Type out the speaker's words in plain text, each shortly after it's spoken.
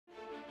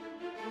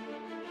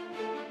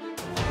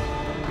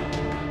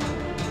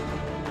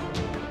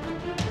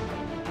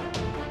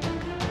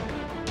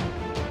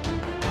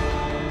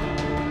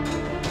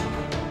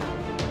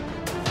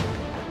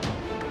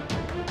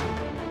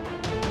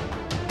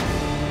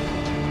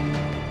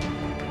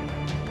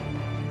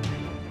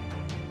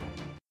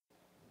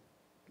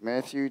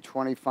Matthew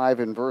 25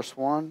 and verse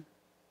 1.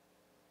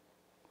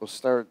 We'll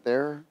start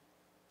there.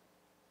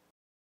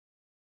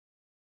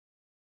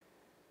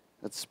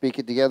 Let's speak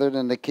it together.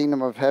 Then the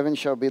kingdom of heaven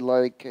shall be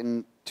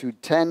likened to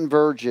 10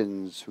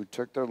 virgins who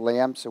took their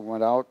lamps and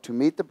went out to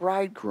meet the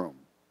bridegroom.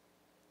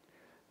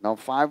 Now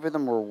 5 of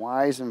them were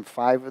wise and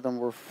 5 of them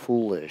were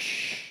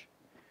foolish.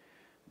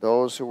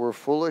 Those who were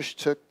foolish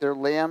took their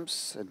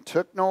lamps and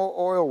took no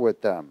oil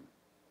with them.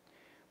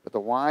 But the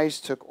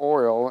wise took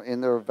oil in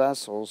their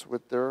vessels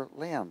with their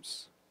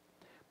lamps.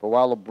 But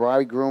while the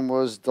bridegroom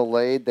was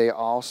delayed, they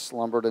all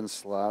slumbered and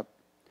slept.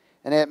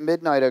 And at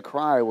midnight a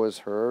cry was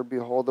heard,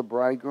 Behold, the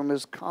bridegroom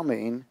is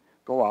coming,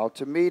 go out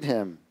to meet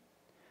him.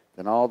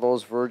 Then all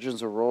those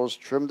virgins arose,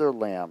 trimmed their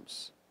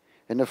lamps.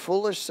 And the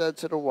foolish said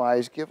to the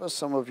wise, Give us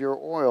some of your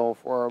oil,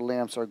 for our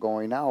lamps are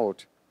going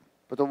out.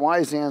 But the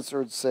wise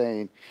answered,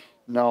 saying,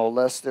 No,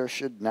 lest there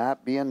should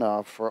not be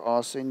enough for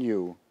us and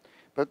you.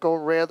 But go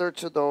rather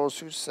to those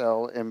who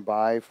sell and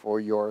buy for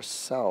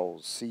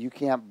yourselves. See, you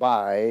can't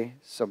buy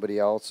somebody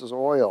else's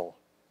oil.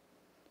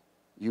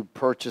 You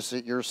purchase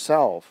it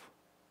yourself.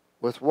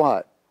 With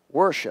what?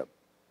 Worship.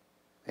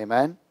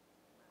 Amen?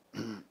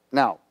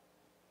 Now,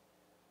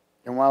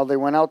 and while they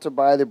went out to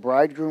buy, the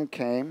bridegroom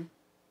came,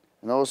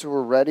 and those who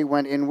were ready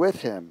went in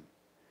with him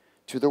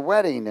to the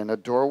wedding, and the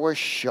door was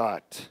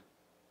shut.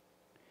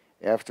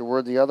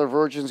 Afterward, the other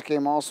virgins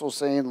came also,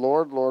 saying,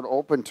 Lord, Lord,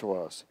 open to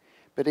us.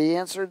 But he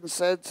answered and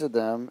said to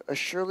them,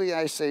 Assuredly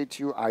I say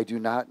to you, I do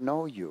not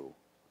know you.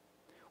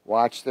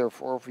 Watch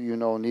therefore, for you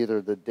know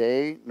neither the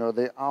day nor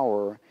the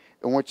hour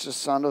in which the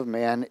Son of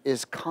Man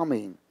is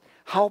coming.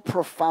 How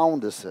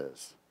profound this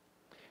is.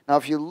 Now,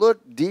 if you look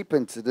deep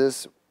into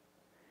this,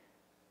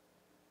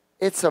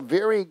 it's a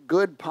very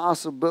good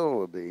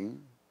possibility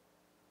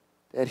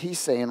that he's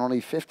saying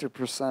only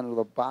 50% of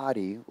the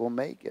body will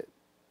make it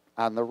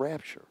on the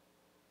rapture.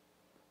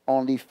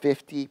 Only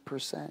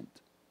 50%.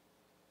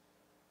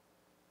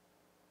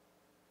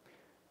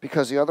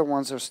 Because the other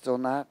ones are still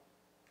not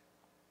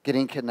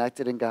getting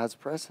connected in God's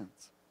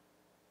presence.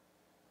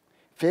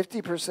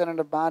 50% of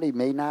the body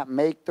may not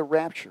make the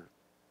rapture.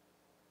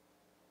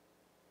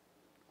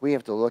 We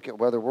have to look at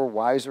whether we're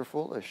wise or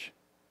foolish.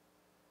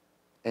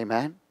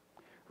 Amen?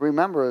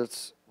 Remember,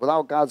 it's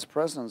without God's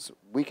presence,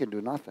 we can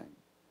do nothing.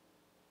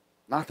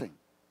 Nothing.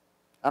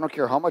 I don't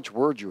care how much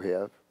word you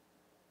have.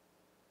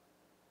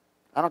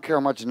 I don't care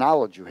how much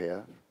knowledge you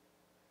have.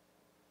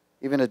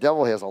 Even the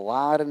devil has a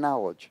lot of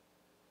knowledge.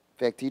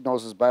 In fact, he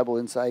knows his Bible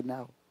inside and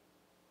out.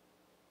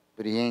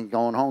 But he ain't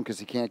going home because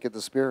he can't get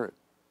the Spirit.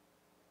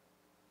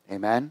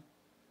 Amen?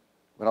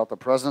 Without the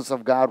presence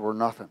of God, we're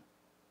nothing.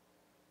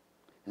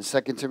 In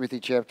 2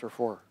 Timothy chapter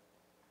 4.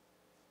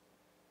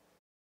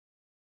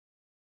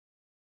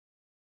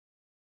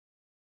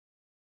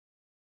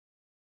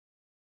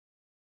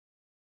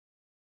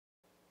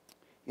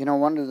 You know,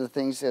 one of the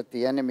things that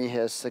the enemy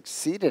has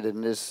succeeded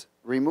in is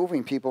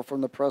removing people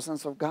from the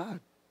presence of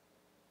God.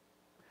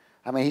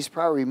 I mean, he's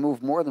probably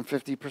removed more than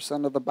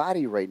 50% of the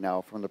body right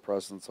now from the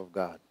presence of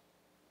God.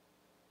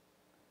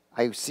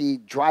 I see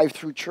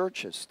drive-through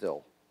churches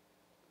still.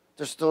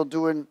 They're still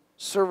doing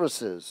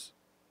services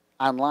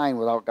online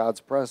without God's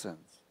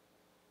presence.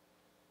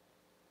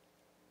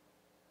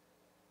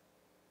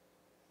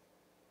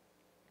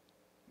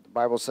 The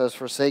Bible says,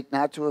 forsake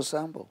not to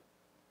assemble.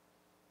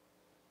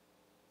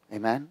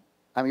 Amen?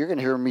 I mean, you're going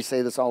to hear me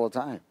say this all the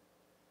time.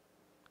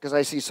 Because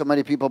I see so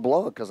many people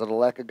blow it because of the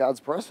lack of God's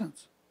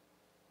presence.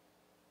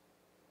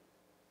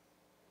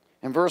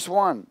 In verse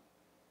 1,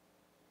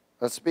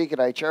 let's speak it.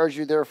 I charge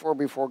you therefore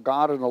before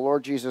God and the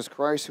Lord Jesus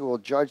Christ, who will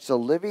judge the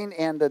living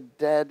and the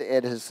dead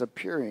at his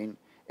appearing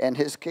and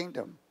his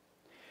kingdom.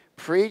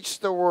 Preach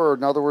the word.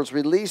 In other words,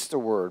 release the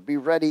word. Be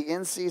ready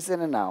in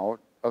season and out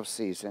of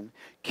season.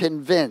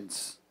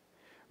 Convince,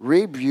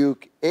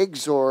 rebuke,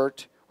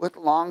 exhort with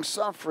long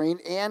suffering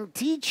and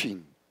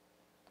teaching.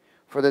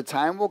 For the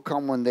time will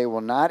come when they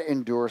will not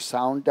endure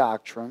sound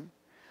doctrine,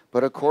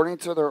 but according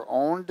to their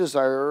own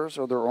desires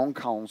or their own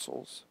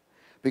counsels.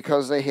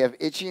 Because they have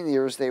itching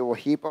ears, they will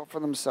heap up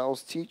for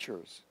themselves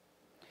teachers.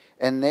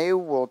 And they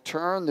will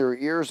turn their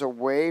ears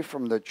away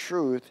from the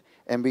truth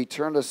and be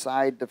turned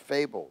aside to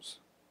fables.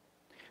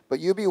 But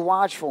you be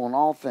watchful in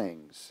all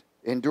things,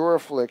 endure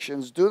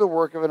afflictions, do the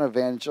work of an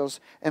evangelist,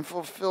 and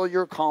fulfill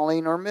your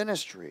calling or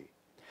ministry.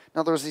 In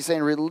other words, he's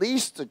saying,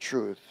 release the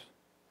truth.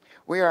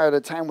 We are at a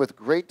time with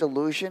great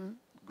delusion,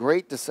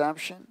 great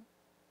deception,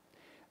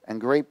 and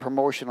great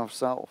promotion of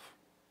self.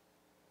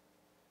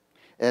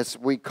 As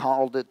we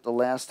called it the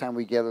last time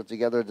we gathered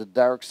together, the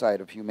dark side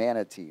of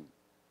humanity.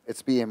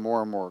 It's being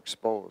more and more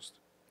exposed.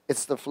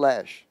 It's the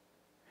flesh.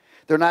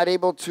 They're not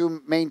able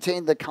to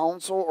maintain the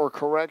counsel or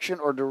correction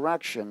or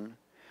direction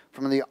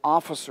from the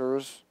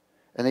officers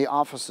and the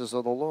offices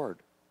of the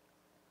Lord.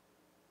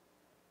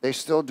 They're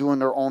still doing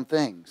their own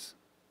things.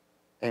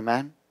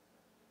 Amen?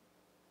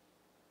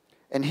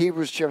 In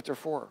Hebrews chapter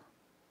 4.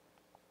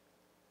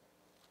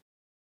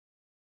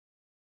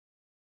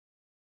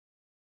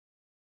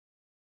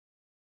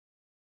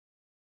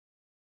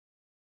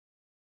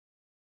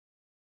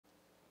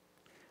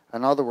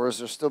 In other words,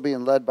 they're still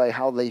being led by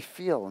how they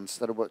feel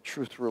instead of what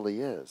truth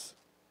really is.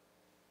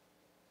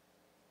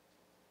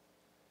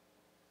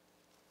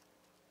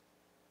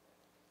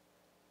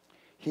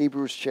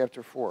 Hebrews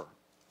chapter 4.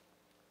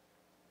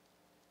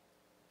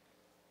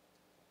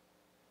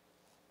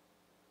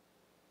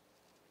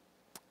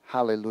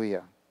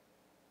 Hallelujah.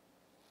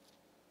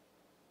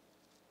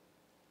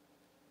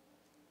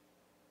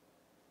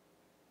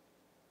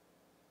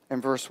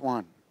 In verse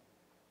 1.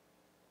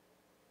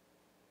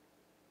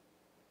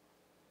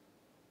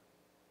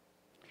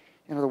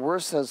 You know, the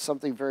word says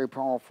something very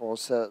powerful.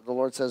 The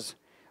Lord says,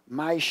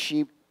 my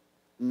sheep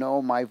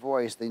know my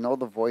voice. They know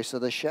the voice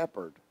of the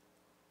shepherd.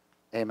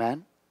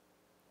 Amen?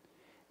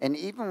 And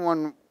even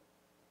when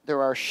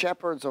there are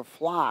shepherds of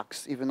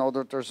flocks, even though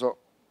there's a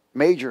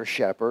major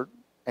shepherd,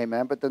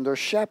 amen, but then there's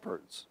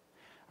shepherds.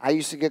 I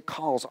used to get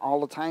calls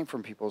all the time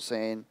from people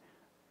saying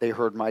they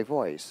heard my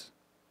voice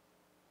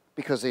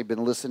because they've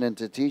been listening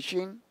to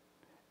teaching,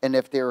 and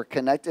if they were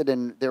connected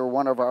and they were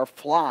one of our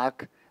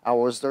flock, I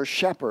was their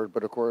shepherd,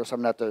 but of course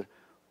I'm not the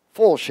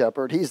full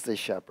shepherd, he's the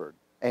shepherd,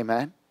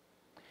 amen?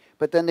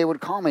 But then they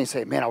would call me and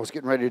say, man, I was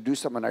getting ready to do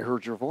something, I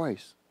heard your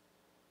voice,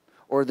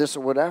 or this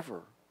or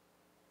whatever.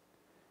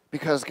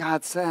 Because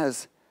God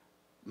says,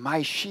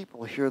 my sheep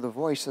will hear the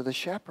voice of the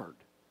shepherd.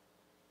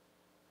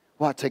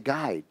 What? To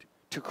guide,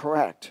 to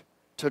correct,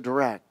 to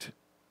direct.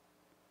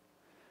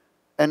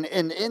 And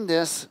in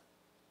this,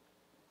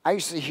 I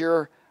used to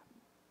hear,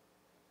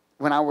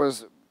 when I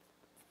was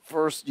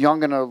first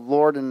young in the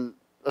Lord and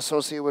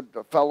associated with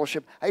the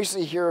fellowship, I used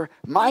to hear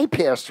my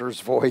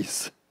pastor's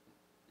voice.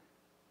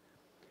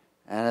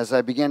 And as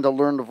I began to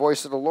learn the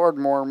voice of the Lord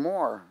more and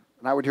more,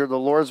 and I would hear the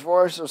Lord's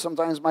voice or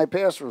sometimes my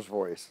pastor's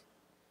voice,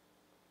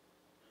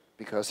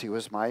 because he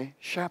was my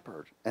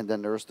shepherd. And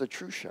then there's the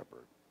true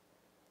shepherd.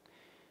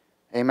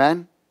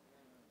 Amen?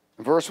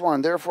 Verse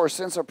 1, therefore,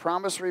 since a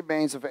promise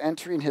remains of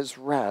entering his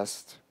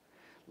rest,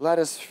 let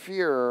us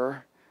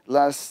fear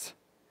lest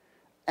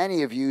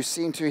any of you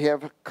seem to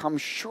have come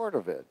short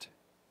of it.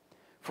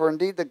 For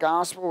indeed the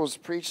gospel was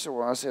preached to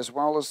us as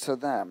well as to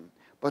them.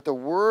 But the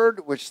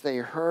word which they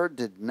heard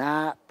did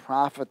not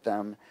profit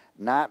them,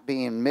 not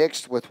being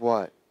mixed with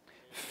what?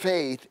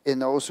 Faith in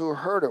those who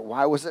heard it.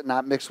 Why was it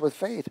not mixed with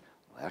faith?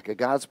 Lack of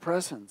God's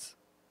presence.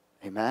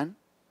 Amen?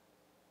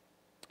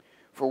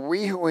 For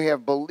we who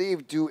have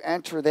believed do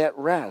enter that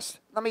rest.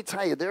 Let me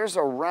tell you, there's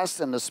a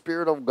rest in the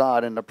Spirit of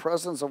God, in the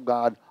presence of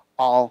God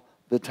all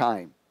the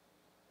time.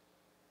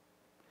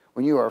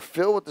 When you are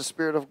filled with the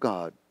Spirit of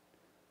God,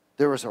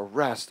 there is a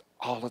rest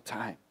all the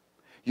time.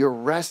 You're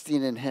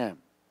resting in Him,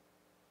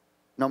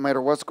 no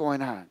matter what's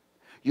going on.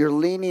 You're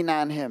leaning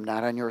on Him,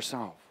 not on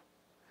yourself.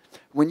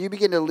 When you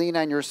begin to lean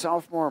on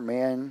yourself more,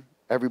 man,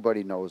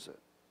 everybody knows it.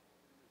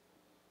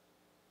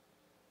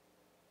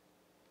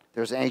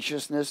 There's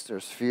anxiousness,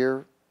 there's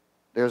fear,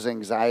 there's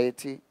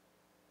anxiety.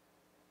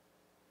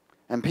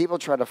 And people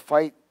try to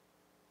fight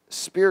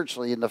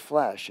spiritually in the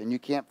flesh, and you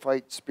can't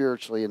fight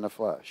spiritually in the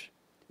flesh.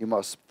 You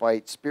must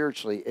fight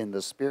spiritually in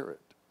the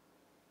Spirit.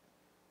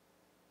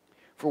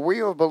 For we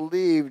who have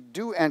believed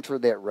do enter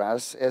that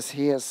rest, as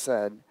he has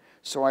said,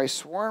 so I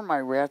swore in my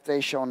wrath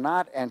they shall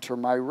not enter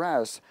my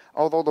rest,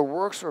 although the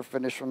works were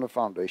finished from the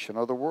foundation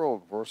of the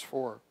world. Verse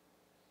 4.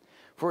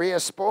 For he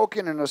has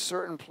spoken in a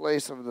certain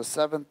place of the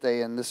seventh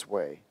day in this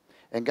way,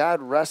 and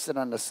God rested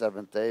on the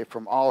seventh day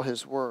from all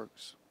his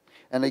works.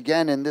 And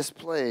again in this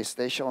place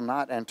they shall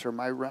not enter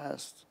my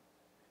rest.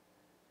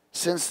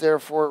 Since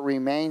therefore it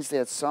remains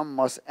that some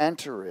must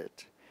enter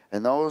it,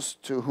 and those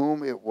to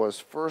whom it was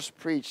first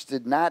preached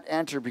did not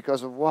enter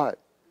because of what?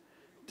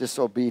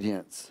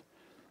 Disobedience.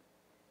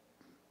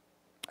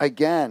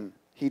 Again,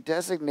 he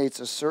designates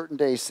a certain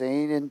day,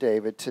 saying in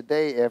David,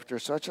 today after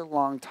such a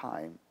long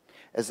time,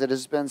 as it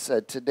has been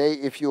said, today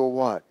if you will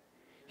what?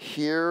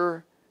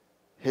 Hear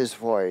his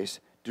voice,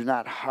 do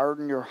not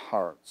harden your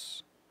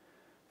hearts.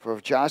 For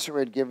if Joshua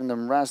had given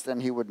them rest,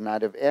 then he would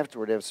not have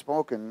afterward have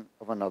spoken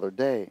of another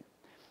day.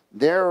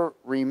 There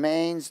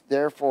remains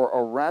therefore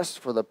a rest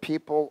for the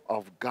people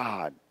of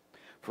God.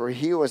 For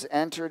he who has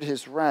entered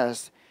his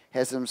rest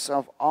has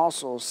himself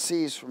also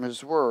ceased from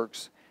his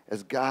works,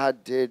 as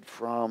God did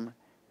from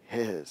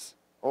his.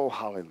 Oh,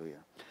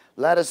 hallelujah.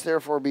 Let us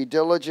therefore be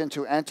diligent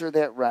to enter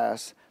that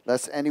rest,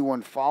 lest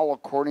anyone fall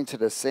according to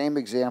the same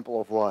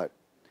example of what?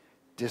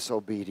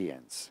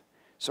 Disobedience.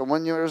 So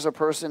when there's a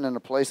person in a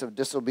place of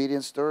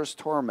disobedience, there is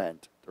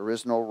torment. There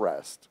is no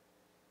rest.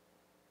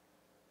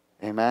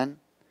 Amen?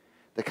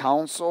 The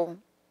counsel,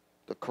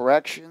 the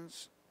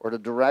corrections, or the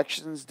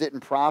directions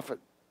didn't profit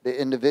the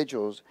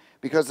individuals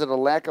because of the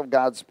lack of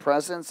God's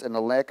presence and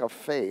the lack of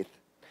faith.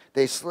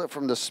 They slipped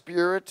from the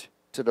spirit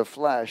to the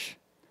flesh,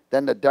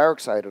 then the dark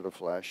side of the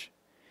flesh,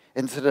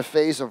 into the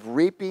phase of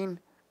reaping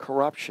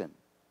corruption.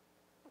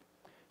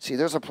 See,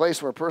 there's a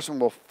place where a person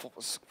will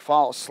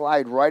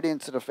slide right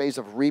into the phase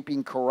of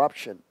reaping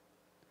corruption.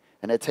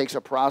 And it takes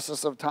a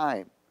process of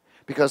time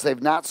because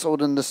they've not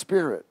sowed in the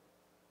Spirit.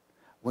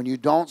 When you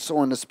don't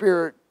sow in the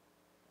Spirit,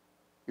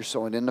 you're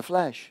sowing in the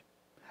flesh.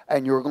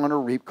 And you're going to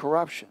reap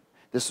corruption.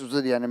 This is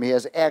where the enemy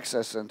has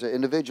access into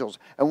individuals.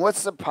 And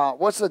what's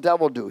the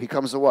devil do? He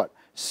comes to what?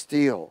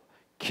 Steal,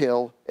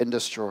 kill, and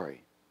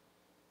destroy.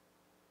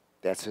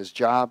 That's his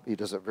job. He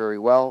does it very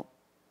well.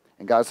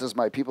 And God says,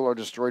 my people are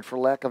destroyed for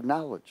lack of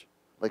knowledge.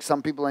 Like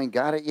some people ain't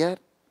got it yet.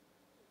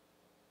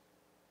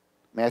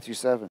 Matthew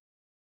 7.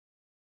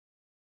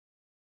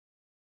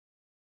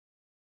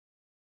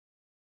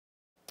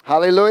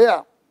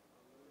 Hallelujah.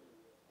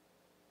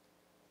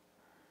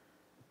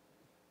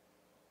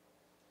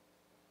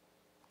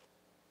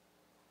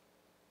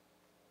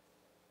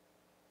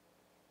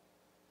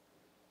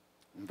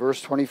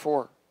 Verse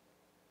 24.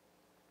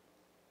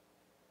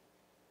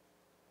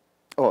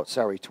 Oh,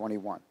 sorry,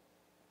 21.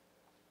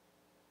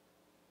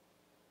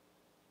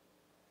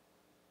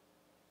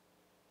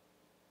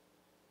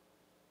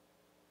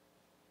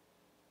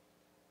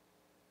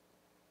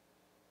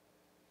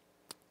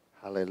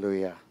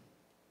 Hallelujah.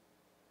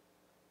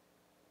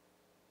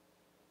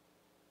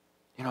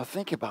 You know,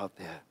 think about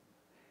that.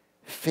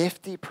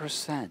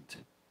 50%.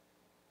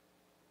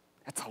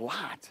 That's a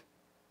lot.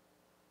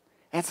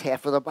 That's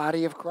half of the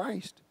body of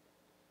Christ.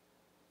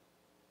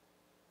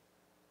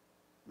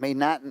 May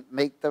not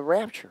make the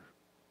rapture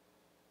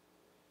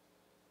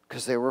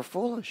because they were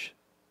foolish.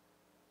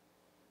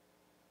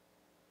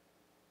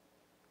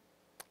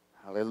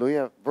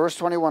 Hallelujah. Verse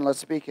 21, let's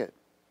speak it.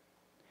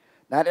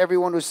 Not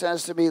everyone who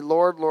says to me,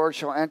 Lord, Lord,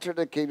 shall enter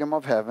the kingdom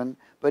of heaven,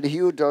 but he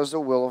who does the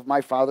will of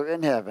my Father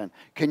in heaven.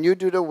 Can you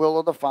do the will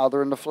of the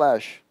Father in the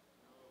flesh?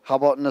 How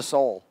about in the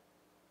soul?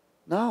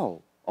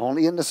 No,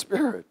 only in the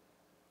spirit.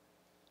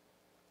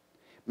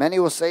 Many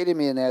will say to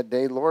me in that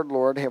day, Lord,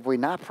 Lord, have we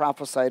not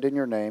prophesied in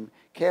your name,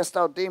 cast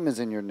out demons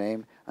in your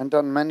name, and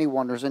done many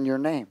wonders in your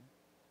name?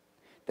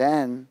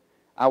 Then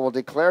I will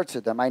declare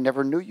to them, I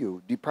never knew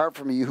you. Depart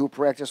from me, you who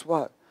practice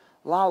what?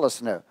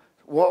 Lawlessness.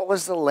 What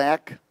was the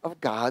lack of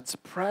God's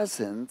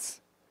presence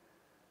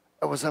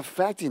that was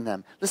affecting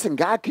them? Listen,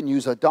 God can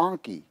use a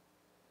donkey.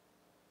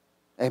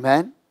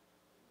 Amen?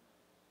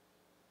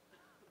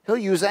 He'll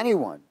use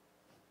anyone.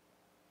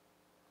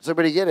 Does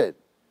everybody get it?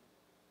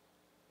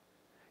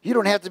 You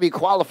don't have to be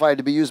qualified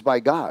to be used by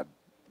God.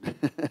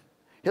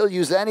 He'll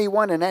use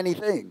anyone and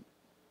anything.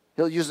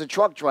 He'll use a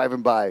truck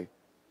driving by.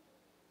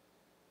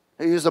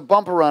 He'll use a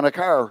bumper on a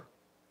car.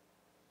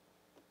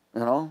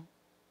 You know?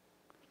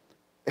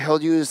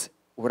 He'll use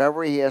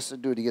whatever he has to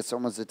do to get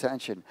someone's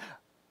attention.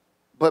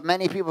 But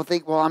many people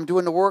think, well, I'm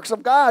doing the works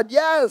of God.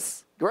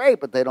 Yes,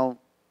 great, but they don't.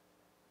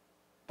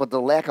 But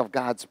the lack of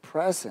God's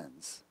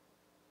presence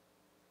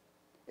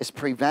is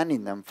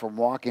preventing them from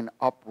walking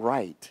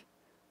upright.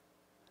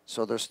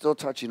 So they're still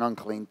touching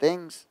unclean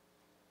things.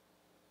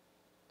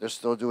 They're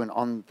still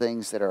doing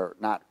things that are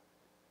not,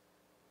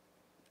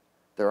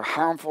 they're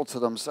harmful to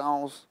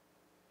themselves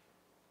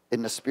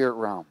in the spirit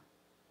realm.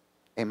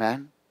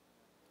 Amen?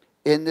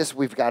 In this,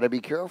 we've got to be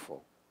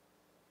careful.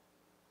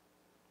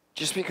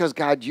 Just because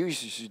God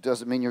uses you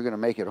doesn't mean you're going to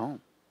make it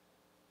home.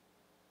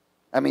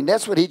 I mean,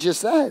 that's what he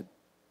just said.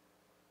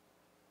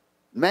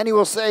 Many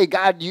will say,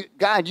 God, you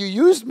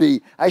used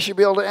me. I should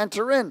be able to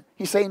enter in.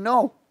 He's saying,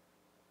 no.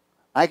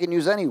 I can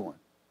use anyone.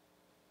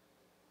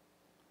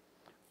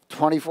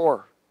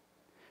 24.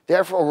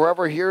 Therefore,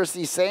 whoever hears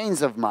these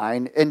sayings of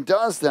mine and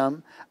does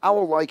them, I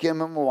will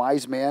liken him a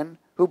wise man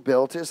who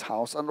built his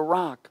house on the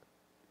rock.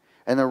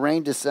 And the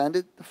rain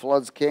descended, the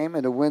floods came,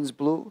 and the winds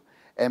blew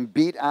and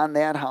beat on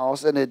that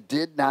house, and it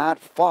did not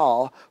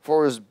fall,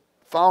 for it was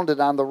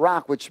founded on the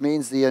rock, which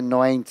means the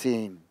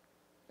anointing.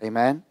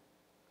 Amen?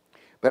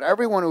 But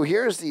everyone who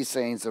hears these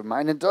sayings of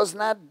mine and does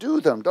not do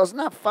them, does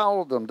not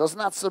follow them, does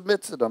not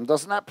submit to them,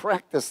 does not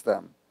practice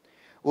them,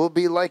 will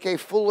be like a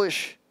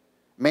foolish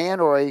man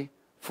or a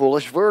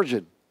foolish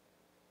virgin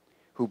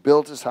who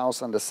built his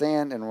house on the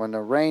sand, and when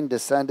the rain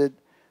descended,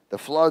 the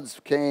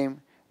floods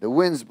came, the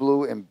winds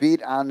blew and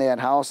beat on that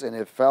house, and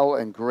it fell,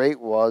 and great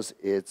was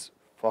its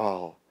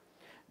fall.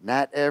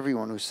 Not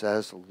everyone who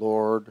says,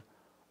 Lord,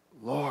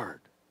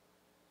 Lord.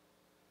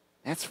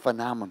 That's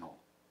phenomenal.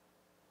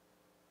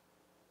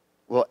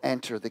 Will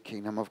enter the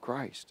kingdom of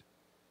Christ.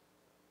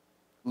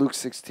 Luke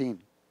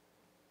 16.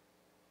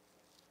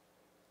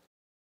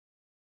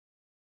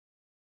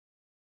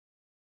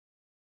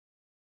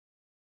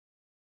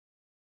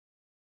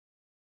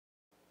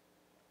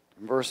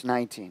 Verse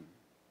 19.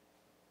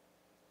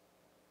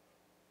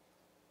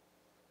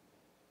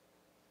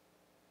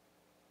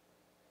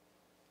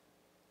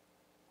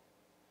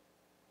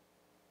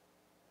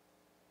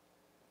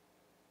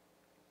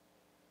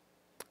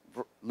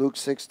 Luke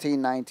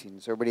 16:19.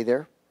 Is everybody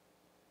there?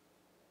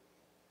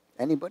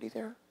 Anybody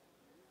there?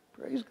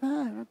 Praise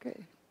God.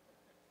 Okay.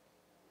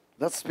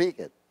 Let's speak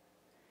it.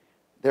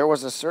 There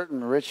was a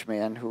certain rich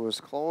man who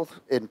was clothed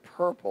in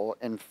purple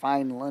and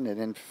fine linen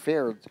and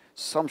fared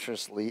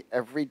sumptuously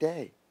every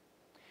day.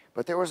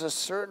 But there was a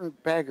certain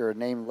beggar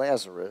named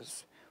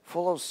Lazarus,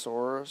 full of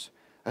sores,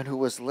 and who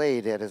was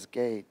laid at his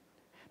gate,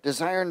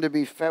 desiring to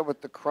be fed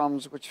with the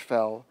crumbs which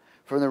fell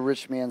from the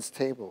rich man's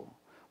table.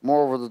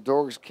 Moreover, the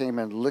dogs came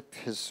and licked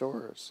his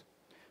sores.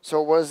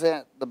 So it was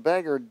that the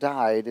beggar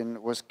died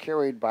and was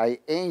carried by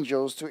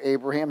angels to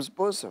Abraham's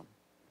bosom.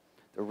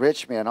 The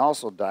rich man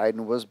also died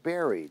and was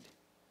buried.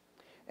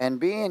 And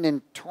being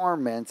in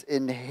torment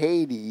in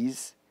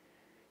Hades,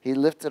 he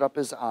lifted up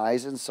his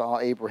eyes and saw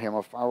Abraham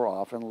afar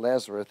off and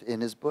Lazarus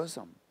in his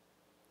bosom.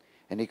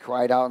 And he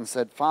cried out and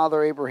said,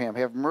 Father Abraham,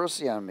 have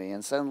mercy on me,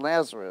 and send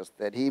Lazarus,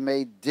 that he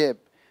may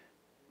dip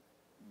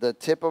the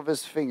tip of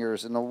his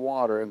fingers in the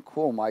water and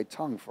cool my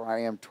tongue, for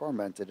I am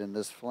tormented in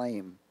this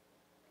flame.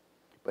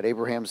 But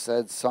Abraham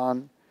said,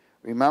 Son,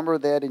 remember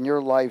that in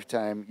your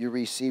lifetime you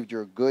received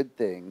your good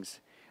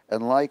things,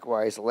 and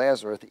likewise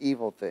Lazarus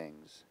evil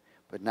things.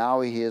 But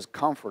now he is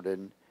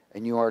comforted,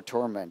 and you are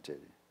tormented.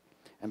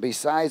 And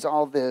besides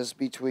all this,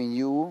 between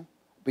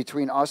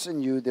us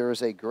and you, there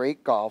is a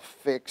great gulf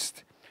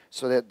fixed,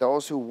 so that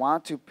those who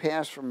want to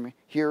pass from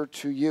here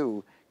to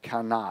you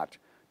cannot,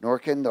 nor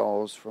can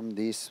those from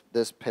this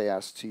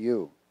pass to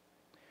you.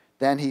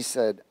 Then he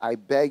said, I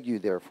beg you,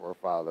 therefore,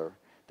 Father,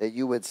 that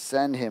you would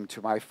send him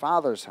to my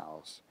father's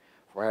house,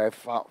 for I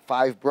have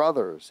 5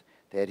 brothers,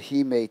 that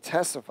he may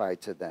testify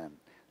to them,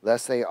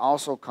 lest they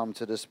also come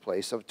to this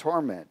place of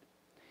torment.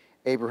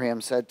 Abraham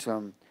said to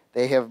him,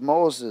 They have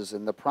Moses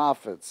and the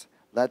prophets,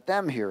 let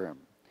them hear him.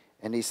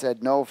 And he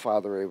said, No,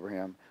 Father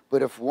Abraham,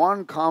 but if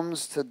one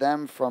comes to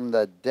them from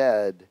the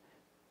dead,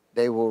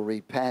 they will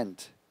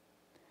repent.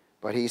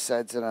 But he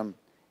said to them,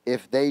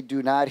 If they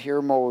do not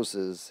hear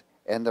Moses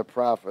and the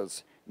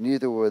prophets,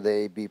 neither will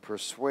they be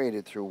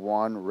persuaded through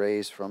one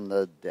raised from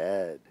the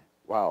dead.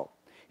 Wow.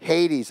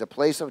 Hades, a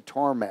place of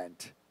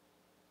torment.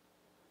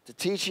 The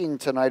teaching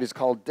tonight is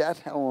called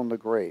Death, Hell, and the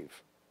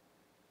Grave.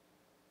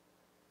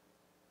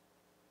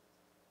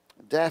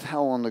 Death,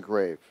 hell, and the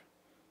grave.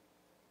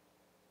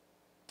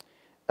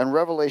 And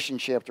Revelation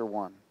chapter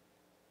 1.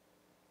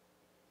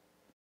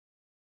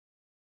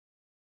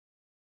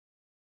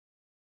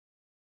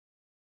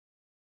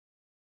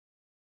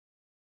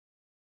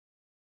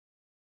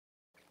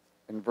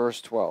 In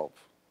verse 12.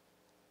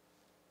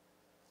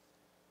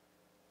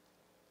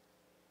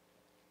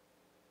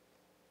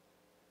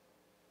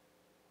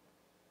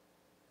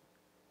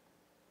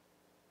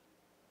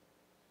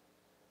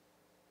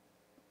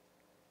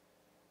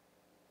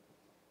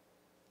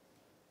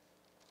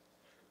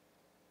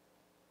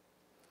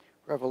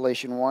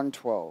 Revelation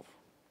 1:12.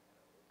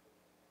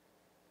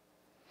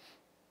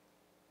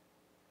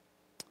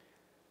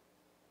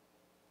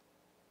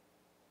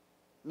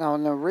 Now,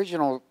 in the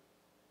original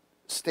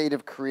state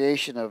of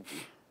creation of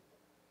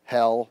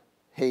hell,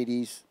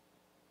 Hades,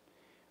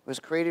 was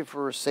created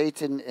for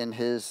Satan and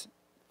his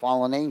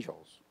fallen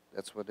angels.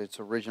 That's what its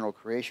original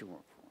creation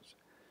was.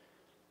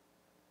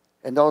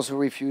 And those who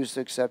refuse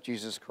to accept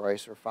Jesus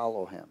Christ or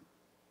follow him.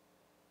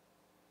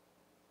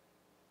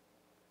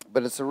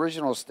 But its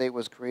original state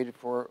was created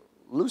for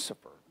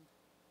Lucifer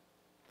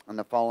and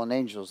the fallen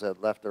angels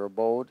that left their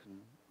abode and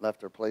left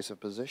their place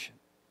of position.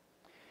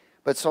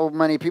 But so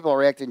many people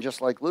are acting just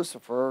like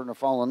Lucifer and the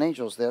fallen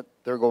angels that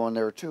they're going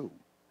there too.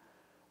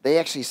 They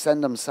actually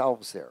send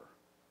themselves there.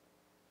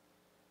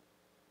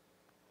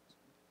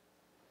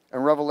 In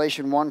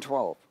Revelation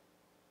 1:12,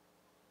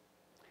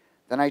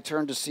 Then I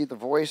turned to see the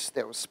voice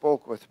that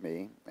spoke with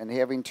me, and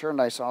having turned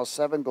I saw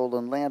 7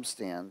 golden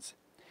lampstands.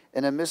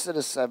 In the midst of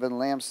the 7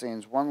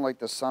 lampstands, one like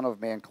the Son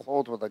of Man,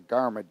 clothed with a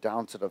garment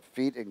down to the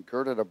feet and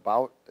girded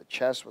about the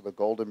chest with a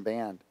golden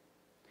band.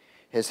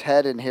 His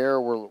head and hair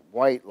were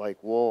white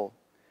like wool,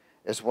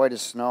 as white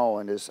as snow,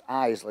 and his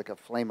eyes like a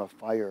flame of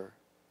fire.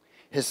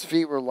 His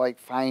feet were like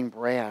fine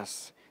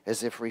brass,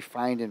 as if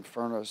refined in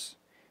furnace,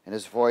 and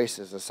his voice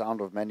as the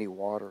sound of many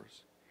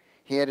waters.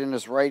 He had in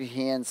his right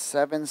hand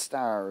 7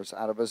 stars.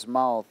 Out of his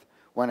mouth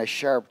went a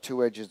sharp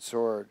 2-edged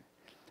sword.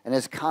 And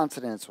his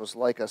countenance was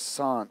like the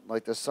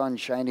sun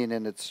shining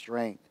in its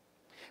strength.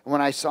 And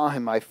when I saw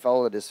him, I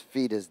fell at his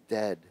feet as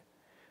dead.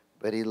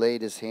 But he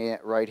laid his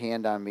right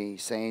hand on me,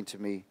 saying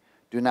to me,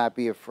 Do not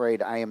be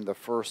afraid, I am the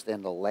first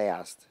and the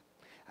last.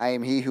 I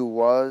am he who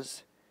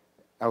was,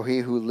 or he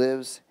who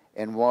lives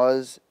and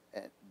was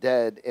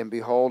dead, and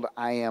behold,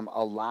 I am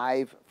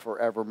alive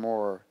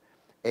forevermore.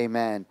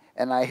 Amen.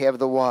 And I have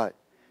the what?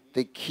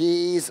 The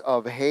keys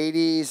of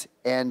Hades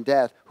and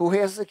death. Who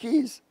has the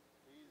keys?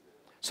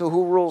 So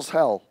who rules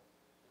hell?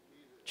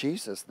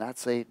 Jesus, not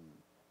Satan.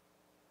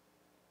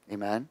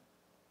 Amen?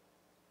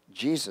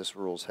 Jesus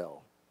rules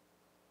hell.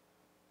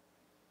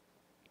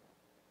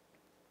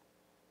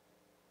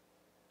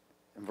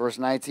 In verse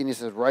 19 he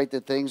says, Write the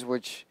things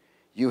which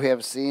you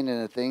have seen,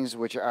 and the things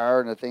which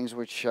are, and the things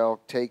which shall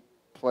take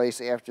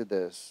place after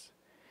this.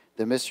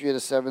 The mystery of the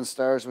 7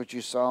 stars which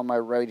you saw in my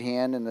right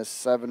hand, and the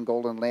 7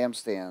 golden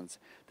lampstands.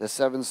 The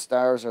 7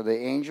 stars are the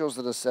angels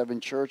of the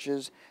 7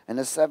 churches, and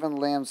the 7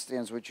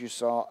 lampstands which you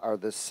saw are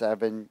the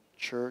 7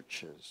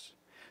 churches.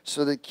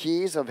 So the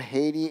keys of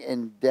Hades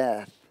and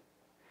death.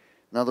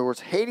 In other words,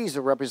 Hades is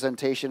a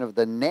representation of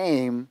the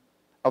name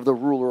of the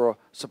ruler,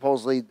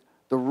 supposedly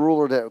the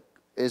ruler that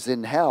is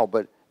in hell,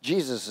 but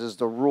Jesus is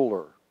the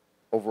ruler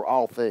over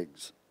all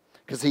things.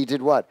 Because he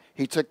did what?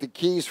 He took the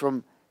keys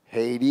from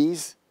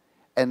Hades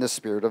and the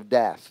spirit of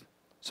death.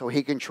 So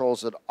he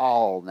controls it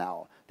all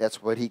now.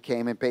 That's what he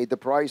came and paid the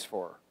price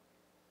for.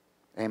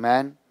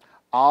 Amen?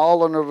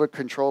 all under the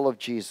control of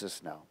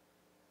Jesus now.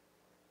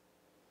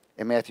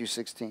 In Matthew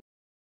 16.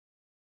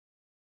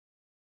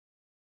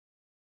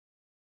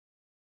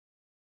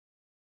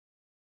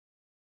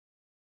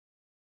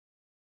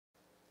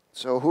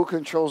 So who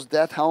controls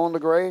death, hell, and the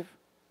grave?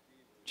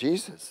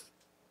 Jesus.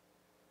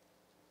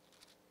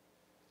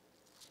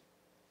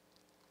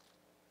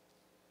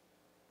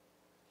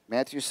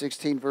 Matthew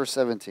 16, verse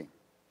 17.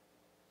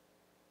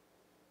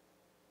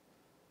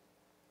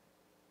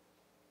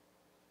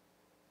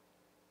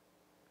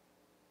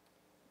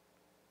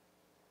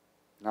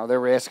 Now they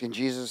were asking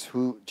Jesus,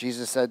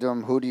 Jesus said to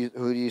him, who do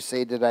you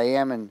say that I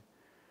am? And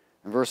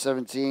in verse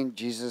 17,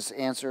 Jesus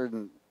answered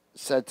and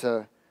said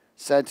to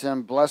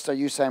him, blessed are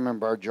you, Simon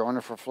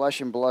Bar-Jonah, for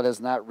flesh and blood has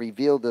not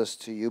revealed this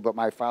to you, but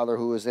my Father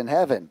who is in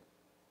heaven.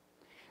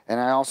 And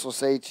I also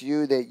say to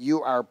you that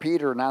you are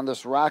Peter, and on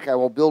this rock I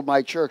will build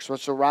my church.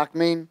 What's the rock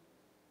mean?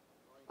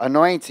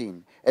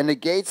 Anointing. And the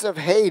gates of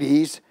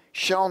Hades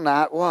shall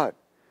not what?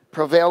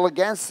 Prevail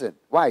against it.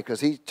 Why? Because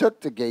he took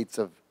the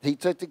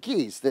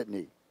keys, didn't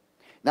he?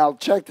 Now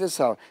check this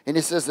out. And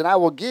he says, and I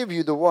will give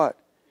you the what?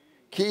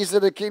 Keys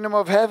of the kingdom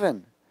of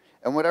heaven.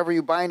 And whatever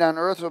you bind on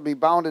earth will be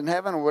bound in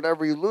heaven, and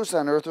whatever you loose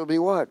on earth will be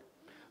what?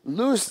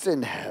 Loosed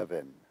in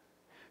heaven.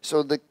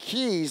 So the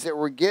keys that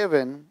were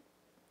given,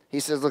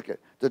 he says, look,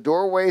 the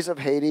doorways of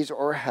Hades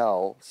or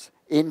hell's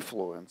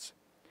influence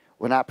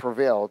will not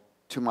prevail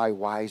to my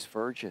wise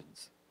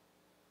virgins.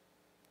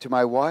 To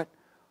my what?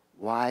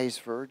 Wise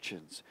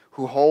virgins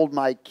who hold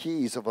my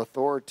keys of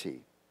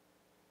authority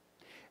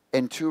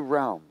in two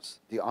realms,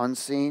 the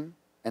unseen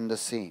and the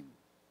seen.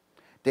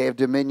 They have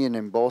dominion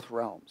in both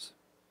realms.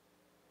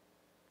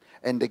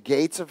 And the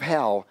gates of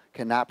hell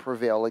cannot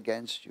prevail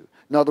against you.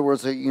 In other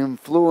words, the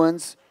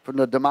influence from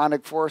the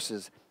demonic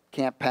forces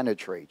can't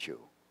penetrate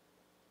you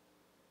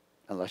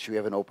unless you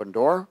have an open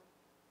door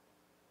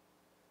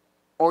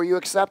or you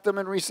accept them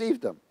and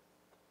receive them.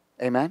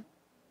 Amen?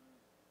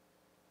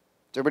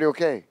 Is everybody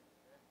okay?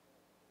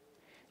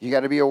 You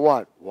got to be a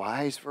what?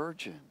 Wise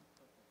virgin.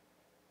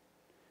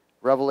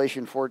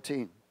 Revelation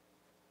 14.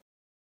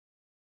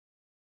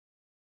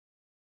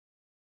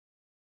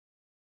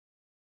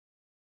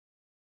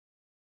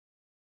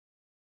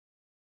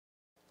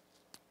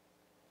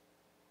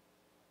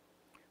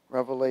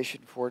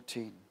 Revelation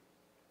 14.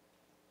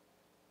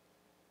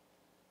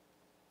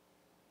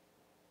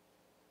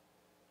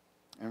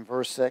 And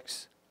verse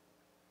 6.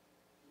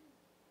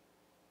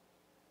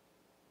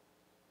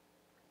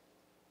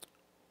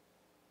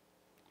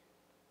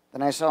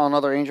 Then I saw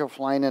another angel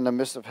flying in the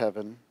midst of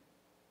heaven,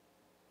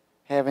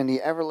 having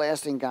the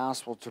everlasting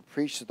gospel to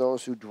preach to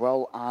those who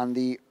dwell on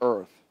the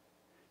earth,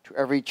 to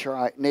every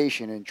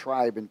nation and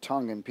tribe and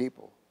tongue and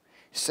people,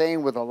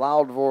 saying with a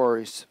loud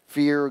voice,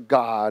 fear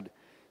God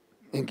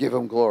and give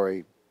him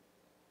glory,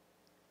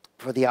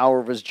 for the hour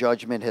of his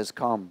judgment has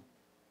come,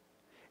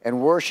 and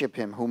worship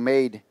him who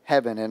made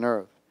heaven and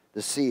earth,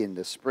 the sea and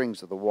the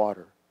springs of the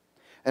water.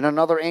 And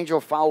another angel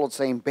followed,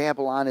 saying,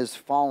 Babylon is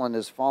fallen,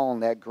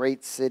 that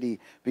great city,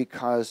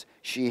 because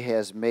she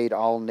has made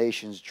all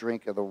nations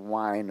drink of the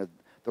wine of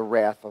the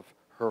wrath of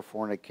her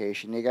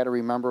fornication. You got to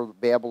remember,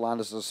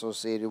 Babylon is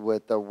associated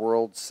with the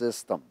world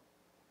system.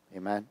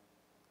 Amen?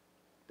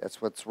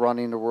 That's what's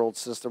running the world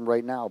system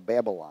right now,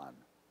 Babylon.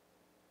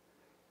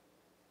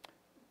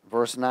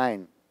 Verse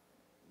 9.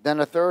 Then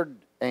a third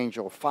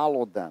angel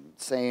followed them,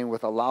 saying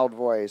with a loud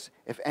voice,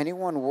 if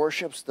anyone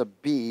worships the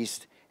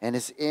beast and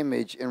his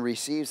image and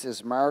receives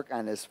his mark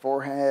on his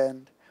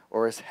forehead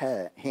or his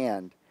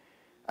hand,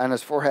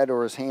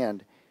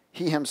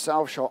 he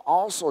himself shall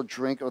also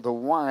drink of the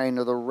wine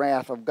of the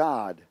wrath of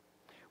God,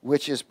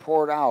 which is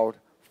poured out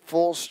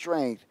full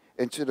strength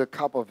into the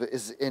cup of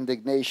his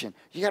indignation.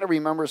 You got to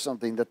remember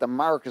something, that the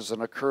mark is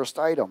an accursed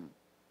item.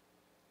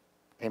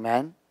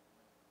 Amen?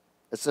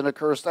 It's an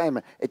accursed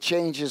item. It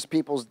changes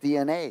people's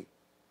DNA.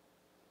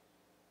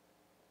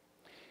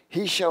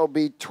 He shall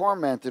be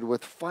tormented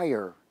with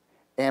fire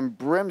and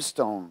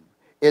brimstone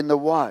in the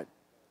what?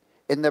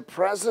 In the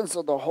presence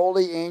of the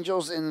holy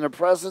angels, in the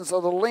presence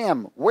of the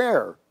Lamb.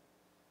 Where?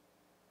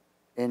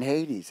 In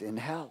Hades, in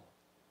hell.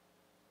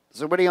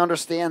 Does everybody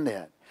understand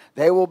that?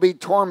 They will be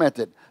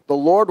tormented. The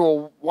Lord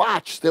will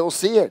watch. They'll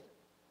see it.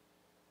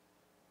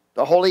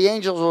 The holy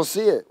angels will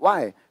see it.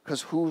 Why?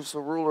 Because who's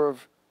the ruler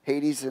of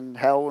Hades and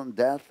hell and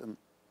death? And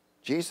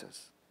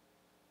Jesus.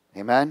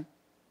 Amen?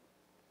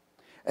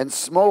 And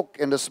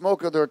the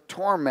smoke of their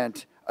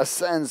torment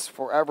ascends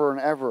forever and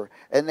ever,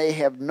 and they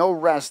have no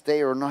rest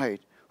day or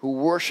night, who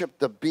worship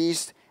the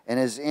beast and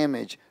his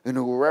image, and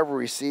whoever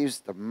receives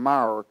the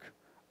mark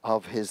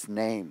of his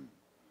name.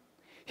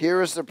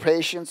 Here is the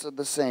patience of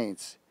the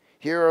saints.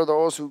 Here are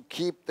those who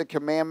keep the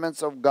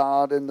commandments of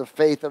God in the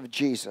faith of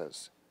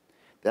Jesus.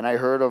 Then I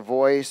heard a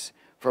voice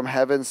from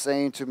heaven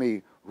saying to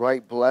me,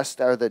 right,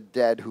 blessed are the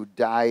dead who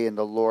die in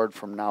the Lord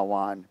from now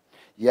on.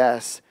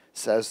 Yes,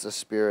 says the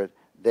Spirit,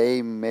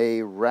 they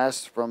may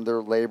rest from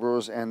their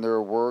labors and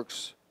their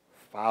works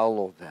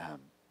follow them.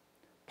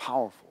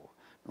 Powerful.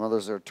 In other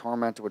words, they're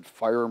tormented with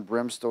fire and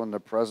brimstone in the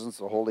presence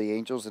of the holy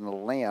angels and the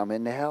Lamb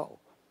in hell.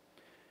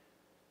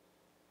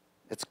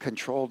 It's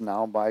controlled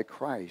now by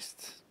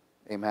Christ.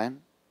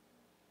 Amen?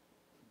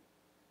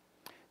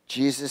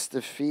 Jesus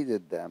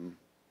defeated them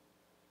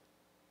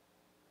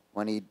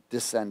when he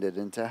descended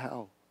into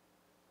hell.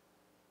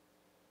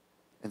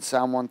 In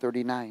Psalm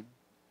 139.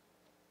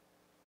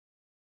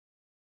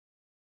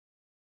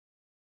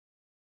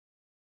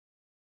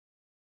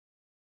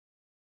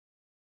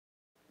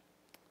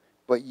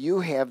 But you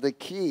have the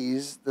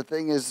keys. The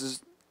thing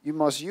is you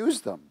must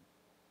use them.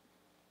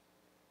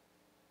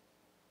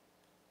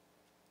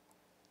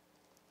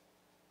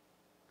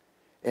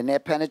 In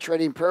that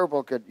penetrating prayer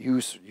book, you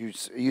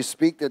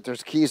speak that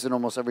there's keys in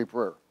almost every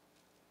prayer.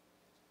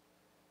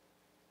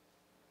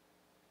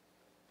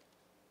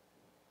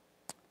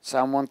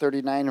 Psalm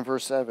 139 and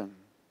verse 7.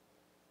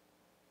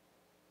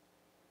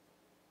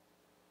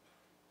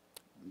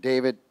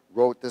 David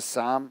wrote this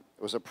psalm.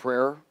 It was a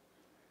prayer.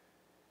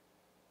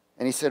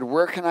 And he said,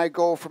 where can I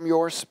go from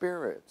your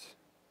spirit?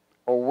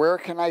 Or where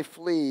can I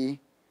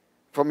flee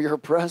from your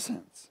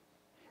presence?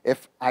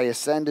 If I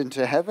ascend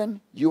into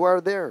heaven, you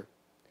are there.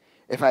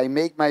 If I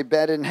make my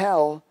bed in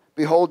hell,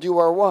 behold, you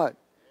are what?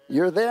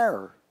 You're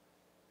there.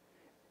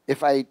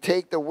 If I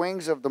take the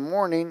wings of the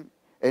morning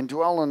and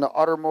dwell in the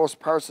uttermost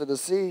parts of the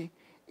sea,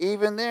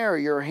 even there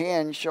your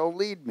hand shall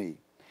lead me,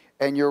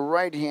 and your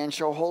right hand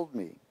shall hold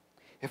me.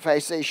 If I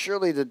say,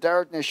 surely the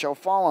darkness shall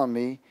fall on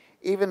me,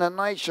 even the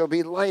night shall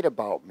be light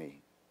about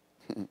me.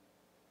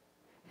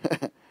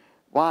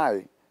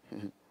 Why?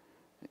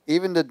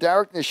 Even the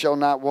darkness shall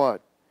not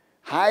what?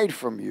 Hide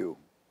from you.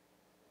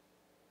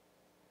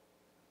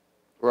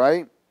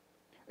 Right?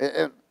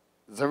 Does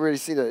everybody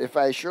see that? If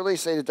I surely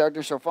say the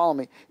darkness shall follow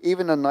me,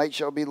 even the night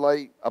shall be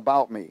light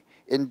about me.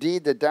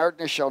 Indeed, the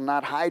darkness shall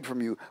not hide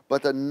from you,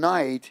 but the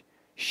night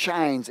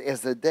shines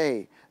as the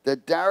day. The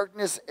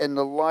darkness and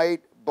the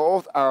light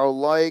both are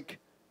alike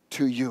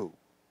to you.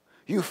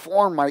 You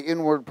formed my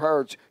inward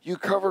parts. You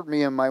covered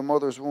me in my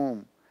mother's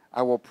womb.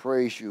 I will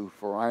praise you,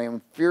 for I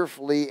am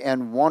fearfully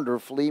and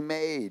wonderfully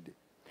made.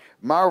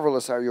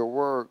 Marvelous are your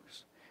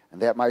works,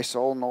 and that my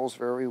soul knows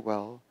very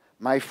well.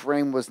 My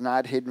frame was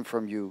not hidden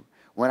from you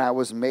when I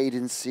was made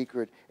in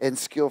secret and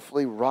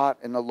skillfully wrought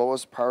in the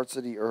lowest parts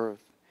of the earth.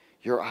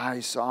 Your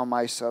eyes saw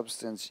my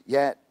substance,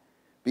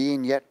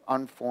 being yet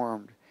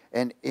unformed,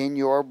 and in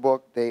your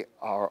book they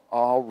are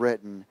all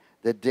written,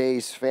 the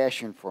days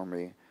fashioned for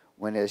me,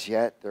 when as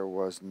yet there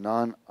was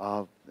none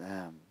of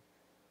them.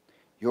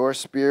 Your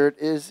spirit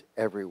is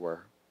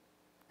everywhere.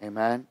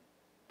 Amen.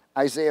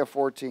 Isaiah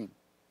 14.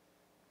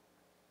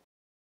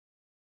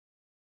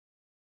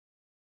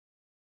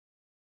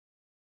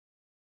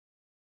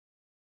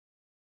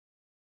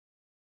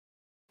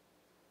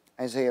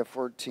 Isaiah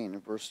 14,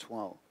 verse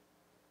 12.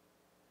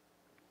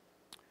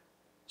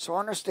 So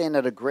understand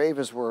that a grave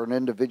is where an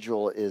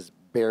individual is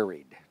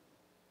buried.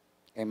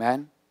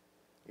 Amen?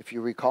 If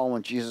you recall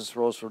when Jesus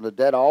rose from the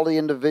dead, all the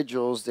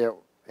individuals that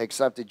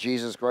accepted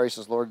Jesus Christ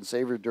as Lord and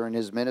Savior during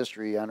his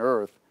ministry on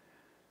earth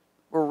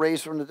were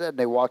raised from the dead. And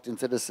they walked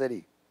into the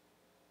city.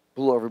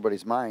 Blew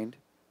everybody's mind.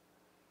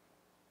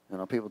 You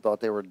know, people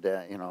thought they were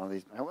dead. You know,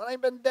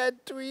 they've been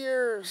dead 2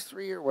 years,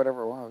 3 years,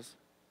 whatever it was.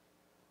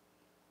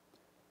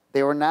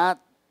 They were not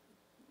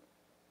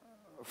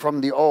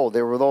from the old.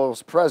 They were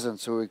those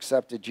present who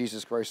accepted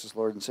Jesus Christ as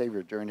Lord and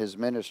Savior during his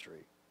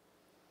ministry.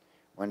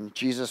 When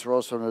Jesus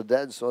rose from the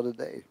dead, so did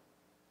they.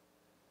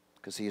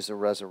 Because he is the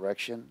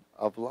resurrection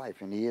of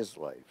life, and he is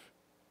life.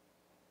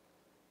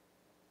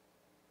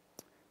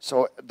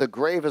 So the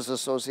grave is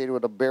associated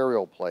with a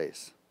burial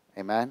place.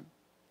 Amen?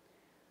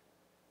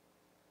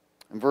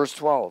 In verse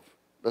 12,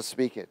 let's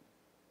speak it.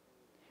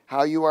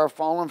 How you are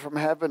fallen from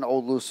heaven, O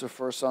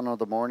Lucifer, son of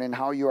the morning.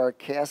 How you are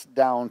cast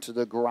down to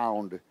the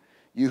ground,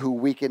 you who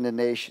weaken the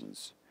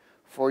nations.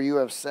 For you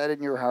have said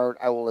in your heart,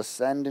 I will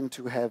ascend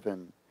into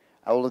heaven.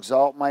 I will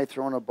exalt my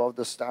throne above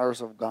the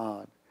stars of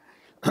God.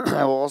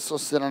 I will also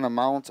sit on the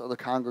mount of the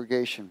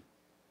congregation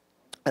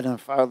and on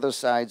farther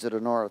sides of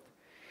the north.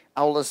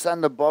 I will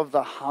ascend above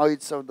the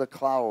heights of the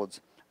clouds.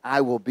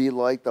 I will be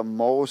like the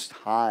Most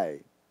High.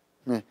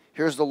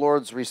 Here's the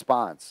Lord's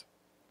response.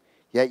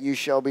 Yet you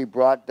shall be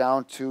brought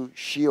down to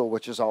Sheol,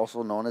 which is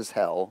also known as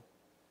hell,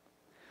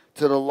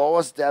 to the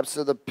lowest depths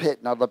of the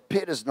pit. Now the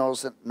pit is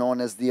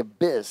known as the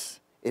abyss.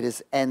 It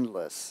is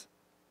endless.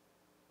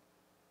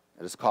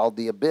 It is called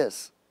the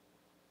abyss.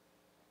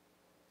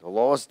 The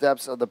lowest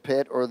depths of the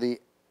pit, or the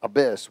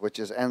abyss, which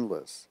is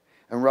endless.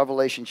 In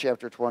Revelation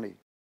chapter 20.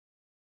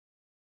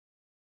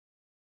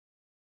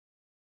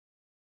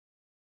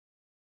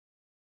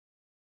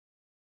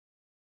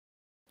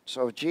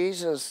 So if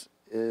Jesus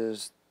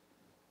is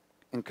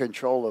in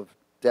control of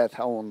death,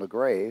 hell, and the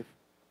grave,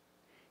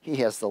 he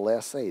has the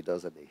last say,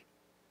 doesn't he?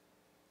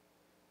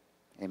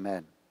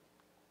 Amen.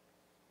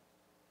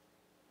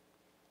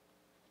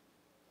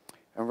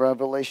 In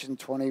Revelation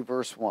 20,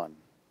 verse 1.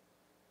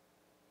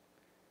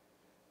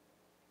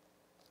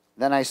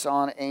 Then I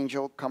saw an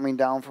angel coming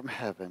down from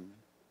heaven,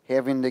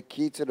 having the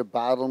key to the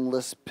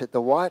bottomless pit.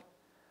 The what?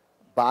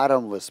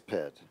 Bottomless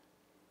pit.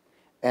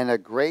 And a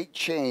great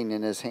chain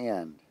in his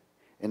hand.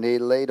 And they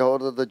laid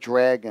hold of the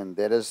dragon,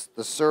 that is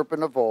the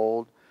serpent of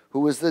old,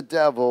 who is the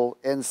devil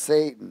and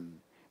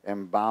Satan,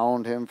 and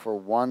bound him for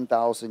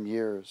 1,000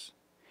 years.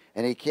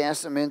 And he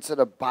cast him into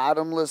the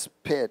bottomless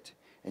pit,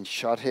 and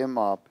shut him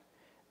up,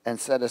 and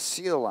set a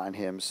seal on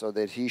him, so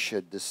that he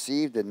should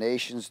deceive the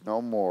nations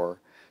no more,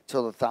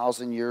 till the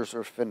 1,000 years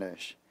are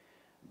finished.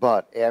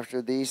 But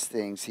after these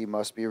things he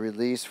must be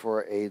released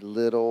for a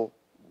little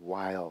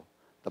while.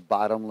 The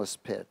bottomless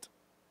pit.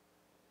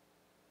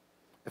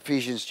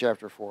 Ephesians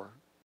chapter 4.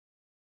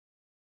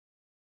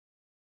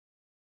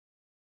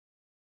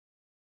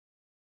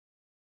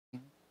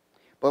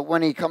 But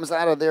when he comes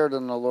out of there,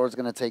 then the Lord's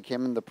going to take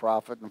him and the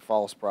prophet and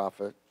false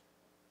prophet.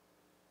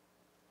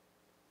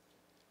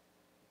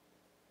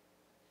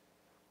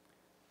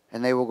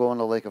 And they will go in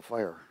the lake of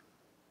fire.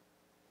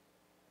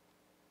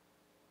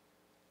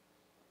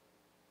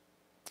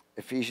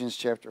 Ephesians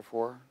chapter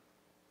 4.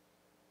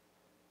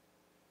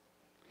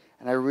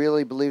 And I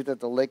really believe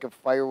that the lake of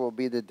fire will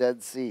be the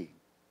Dead Sea.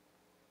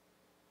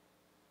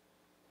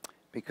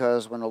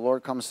 Because when the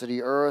Lord comes to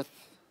the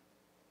earth,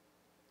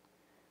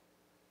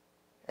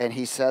 and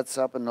he sets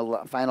up, and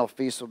the final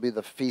feast will be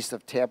the Feast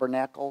of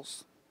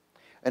Tabernacles.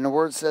 And the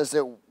word says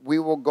that we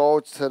will go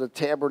to the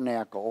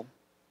tabernacle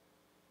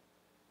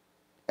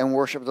and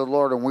worship the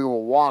Lord, and we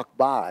will walk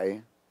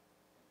by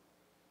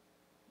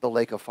the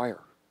lake of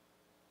fire,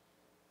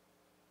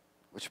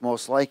 which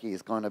most likely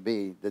is going to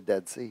be the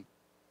Dead Sea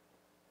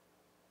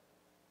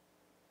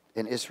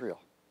in Israel.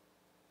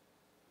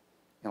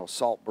 You know,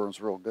 salt burns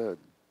real good.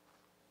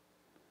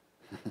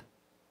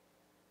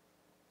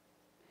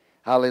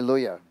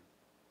 Hallelujah.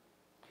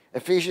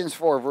 Ephesians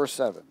 4, verse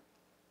 7.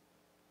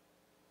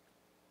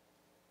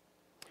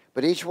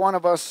 But each one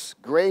of us,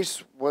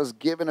 grace was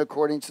given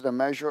according to the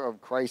measure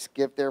of Christ's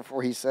gift.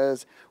 Therefore, he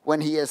says,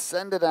 when he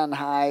ascended on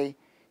high,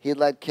 he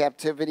led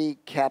captivity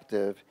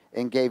captive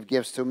and gave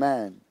gifts to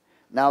men.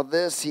 Now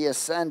this he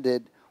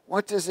ascended,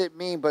 what does it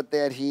mean but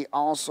that he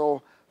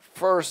also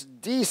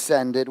first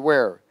descended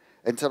where?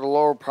 Into the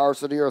lower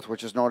parts of the earth,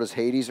 which is known as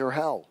Hades or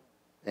hell.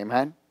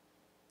 Amen?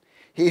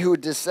 He who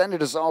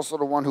descended is also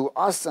the one who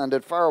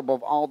ascended far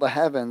above all the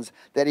heavens,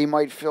 that he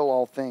might fill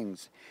all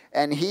things.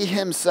 And he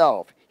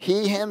himself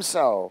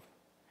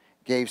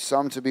gave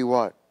some to be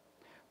what?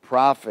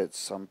 Prophets,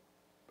 some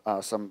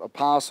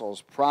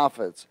apostles,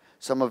 prophets,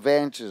 some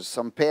evangelists,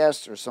 some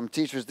pastors, some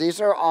teachers. These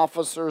are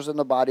officers in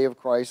the body of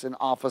Christ and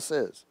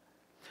offices.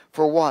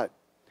 For what?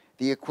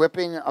 The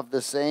equipping of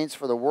the saints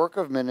for the work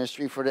of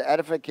ministry, for the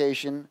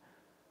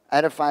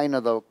edifying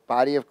of the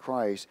body of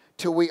Christ,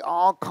 till we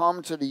all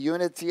come to the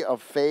unity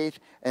of faith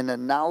and the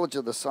knowledge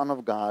of the Son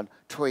of God,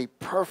 to a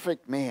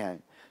perfect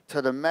man,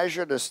 to the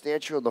measure, the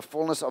stature of the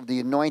fullness of the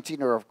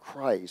anointing or of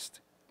Christ,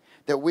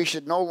 that we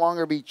should no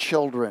longer be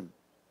children,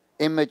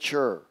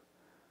 immature,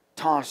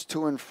 tossed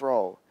to and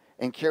fro,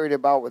 and carried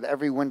about with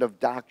every wind of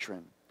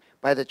doctrine,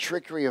 by the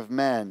trickery of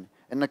men,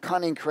 and the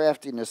cunning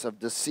craftiness of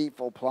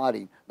deceitful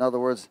plotting. In other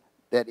words,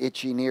 that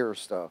itchy ear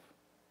stuff.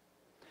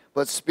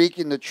 But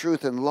speaking the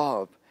truth in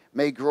love,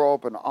 may grow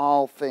up in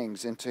all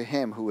things into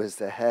him who is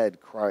the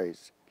head,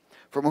 Christ,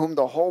 from whom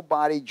the whole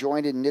body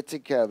joined and knit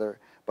together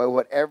by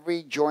what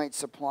every joint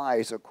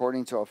supplies,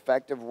 according to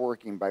effective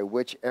working, by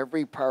which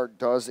every part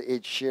does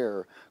its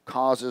share,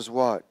 causes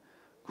what?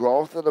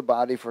 Growth of the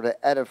body for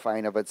the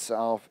edifying of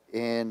itself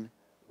in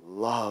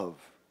love.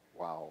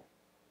 Wow.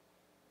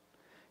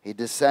 He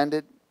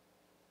descended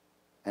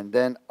and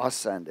then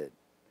ascended.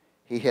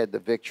 He had the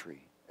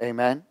victory.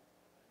 Amen?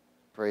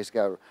 Praise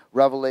God.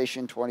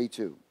 Revelation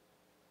 22.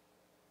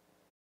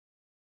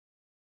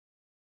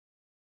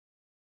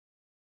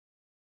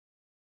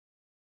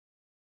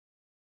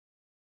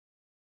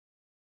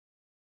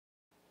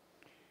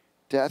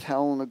 Death,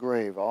 hell, and the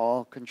grave,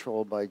 all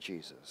controlled by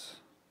Jesus.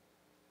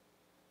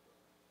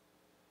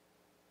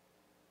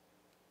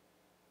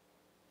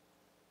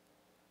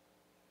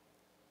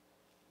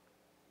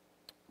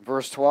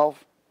 Verse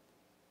 12.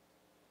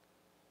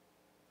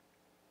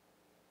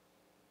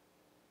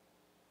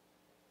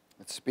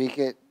 Let's speak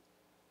it.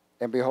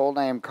 And behold,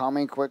 I am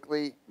coming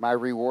quickly. My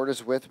reward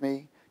is with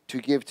me,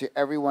 to give to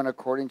everyone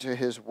according to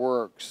his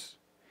works.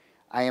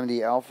 I am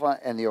the Alpha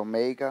and the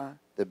Omega,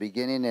 the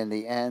beginning and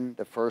the end,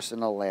 the first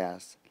and the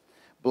last.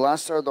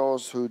 Blessed are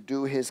those who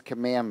do his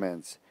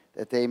commandments,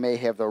 that they may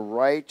have the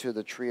right to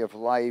the tree of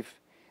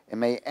life, and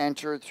may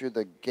enter through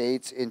the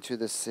gates into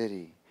the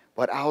city.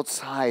 But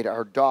outside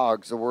are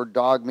dogs. The word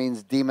dog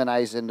means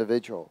demonized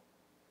individual.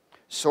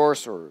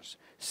 Sorcerers,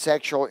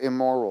 sexual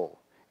immoral,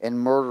 and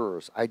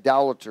murderers,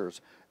 idolaters,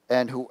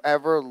 and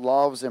whoever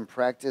loves and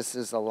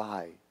practices a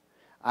lie.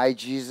 I,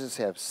 Jesus,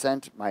 have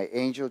sent my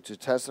angel to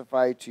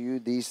testify to you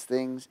these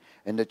things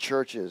in the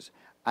churches.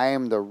 I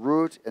am the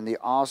root and the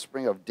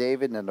offspring of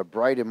David and the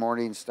bright and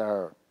morning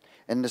star.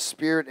 And the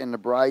Spirit and the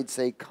bride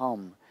say,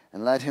 come.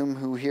 And let him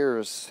who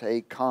hears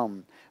say,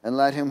 come. And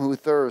let him who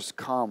thirsts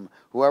come.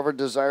 Whoever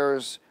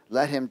desires,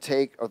 let him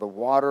take of the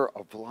water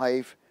of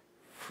life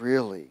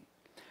freely.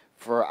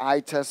 For I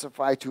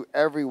testify to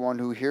everyone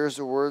who hears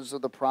the words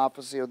of the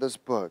prophecy of this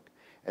book.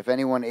 If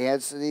anyone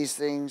adds to these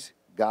things,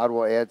 God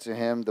will add to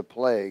him the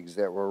plagues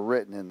that were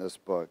written in this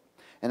book.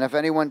 And if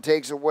anyone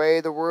takes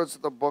away the words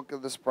of the book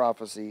of this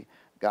prophecy,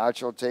 God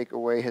shall take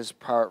away his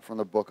part from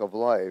the book of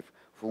life,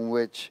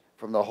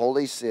 from the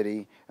holy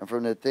city, and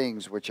from the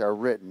things which are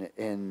written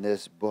in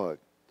this book.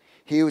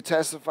 He who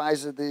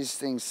testifies of these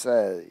things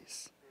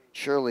says,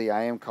 surely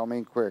I am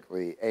coming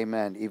quickly.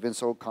 Amen. Even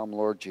so come,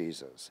 Lord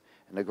Jesus.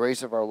 And the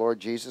grace of our Lord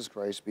Jesus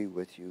Christ be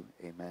with you.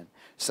 Amen.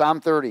 Psalm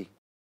 30.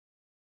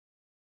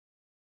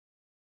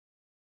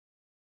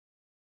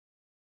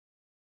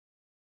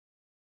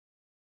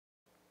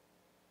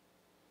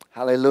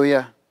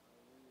 Hallelujah.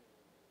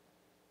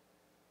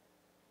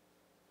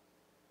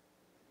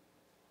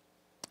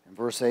 In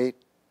verse 8.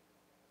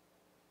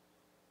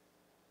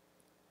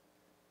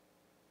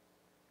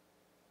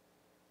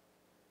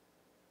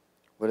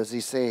 What does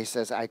he say? He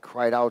says, I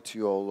cried out to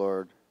you, O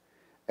Lord,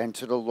 and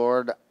to the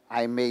Lord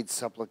I made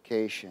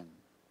supplication.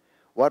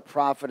 What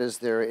profit is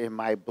there in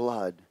my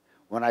blood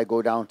when I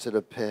go down to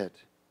the pit?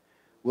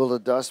 Will the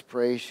dust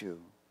praise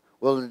you?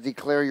 Will it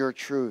declare your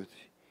truth?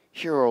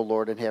 Hear, O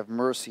Lord, and have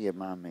mercy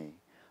upon me.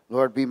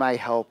 Lord, be my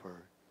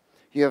helper.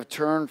 You have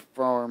turned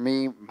for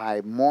me my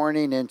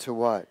mourning into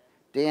what?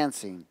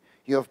 Dancing.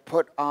 You have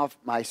put off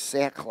my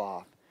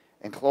sackcloth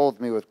and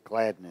clothed me with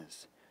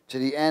gladness, to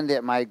the end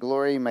that my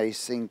glory may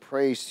sing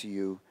praise to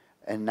you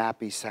and not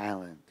be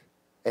silent.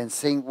 And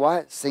sing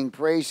what? Sing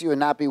praise to you and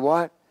not be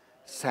what?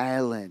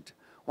 Silent.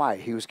 Why?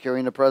 He was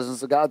carrying the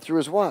presence of God through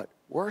his what?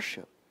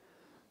 Worship.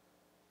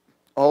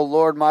 Oh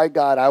Lord my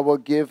God, I will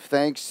give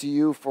thanks to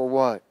you for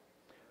what?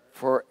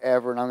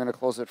 Forever. And I'm going to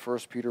close at 1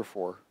 Peter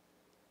 4.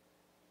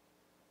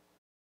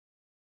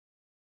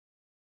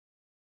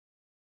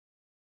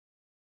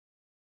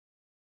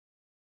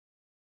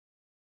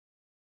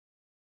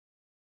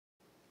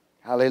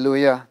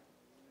 Hallelujah.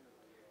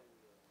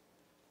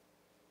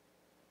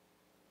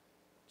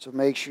 So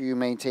make sure you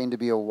maintain to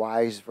be a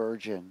wise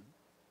virgin.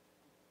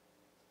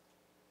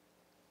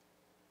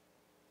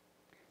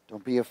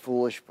 Don't be a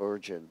foolish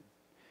virgin,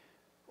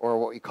 or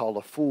what we call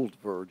a fooled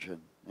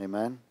virgin.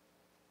 Amen?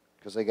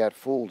 Because they got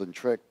fooled and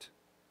tricked.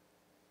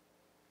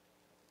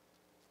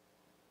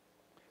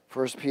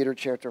 1 Peter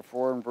chapter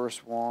 4 and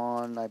verse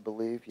 1, I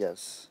believe.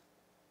 Yes.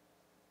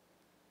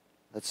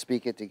 Let's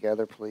speak it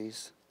together,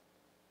 please.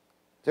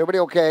 Is everybody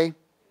okay?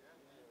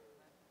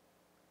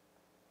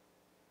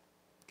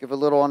 Give a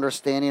little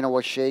understanding of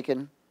what's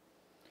shaken.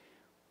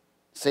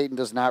 Satan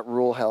does not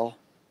rule hell.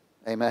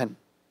 Amen.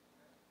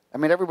 I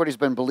mean, everybody's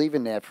been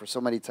believing that for so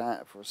many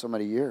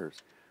years.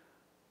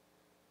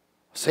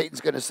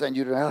 Satan's going to send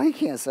you to hell. He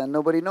can't send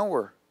nobody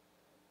nowhere.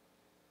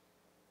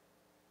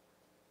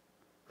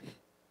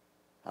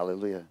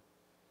 Hallelujah.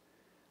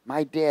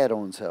 My dad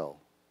owns hell.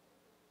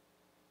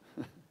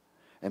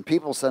 And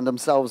people send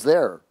themselves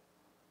there.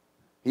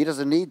 He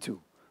doesn't need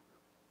to.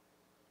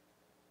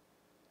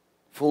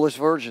 Foolish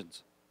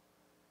virgins.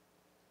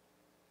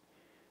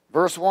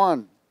 Verse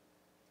 1.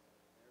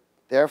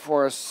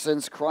 Therefore,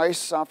 since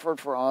Christ suffered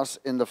for us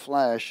in the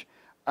flesh,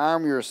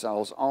 arm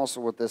yourselves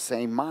also with the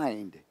same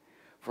mind.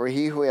 For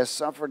he who has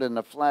suffered in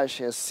the flesh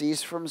has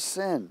ceased from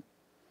sin,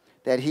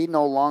 that he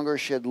no longer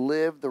should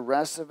live the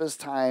rest of his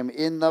time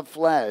in the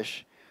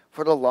flesh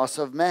for the lusts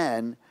of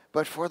men,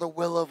 but for the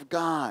will of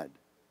God.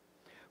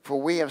 For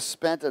we have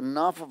spent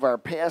enough of our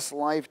past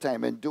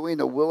lifetime in doing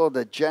the will of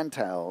the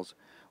Gentiles,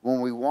 when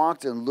we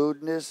walked in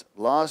lewdness,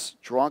 lust,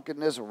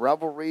 drunkenness,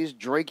 revelries,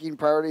 drinking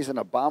parties, and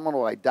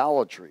abominable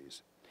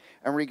idolatries.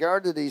 In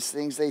regard to these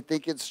things, they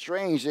think it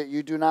strange that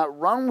you do not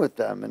run with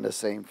them in the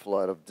same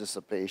flood of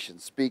dissipation,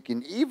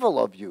 speaking evil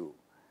of you.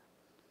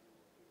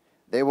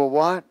 They will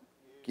what?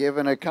 Give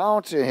an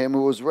account to him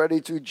who is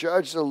ready to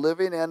judge the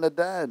living and the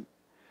dead.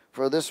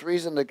 For this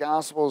reason the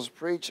gospel is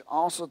preached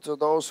also to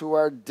those who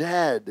are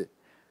dead,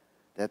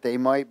 that they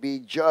might be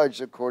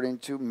judged according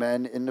to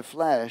men in the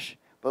flesh,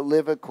 but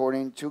live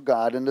according to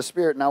God in the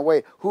Spirit. Now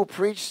wait, who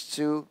preached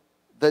to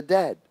the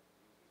dead?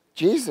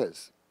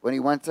 Jesus, when he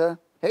went to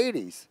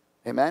Hades.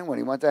 Amen? When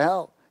he went to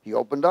hell, he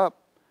opened up.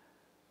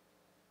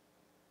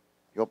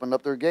 He opened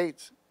up their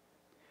gates.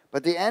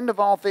 But the end of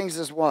all things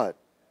is what?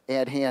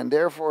 At hand.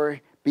 Therefore,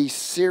 be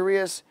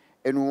serious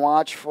and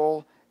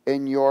watchful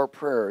in your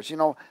prayers. You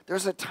know,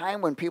 there's a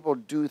time when people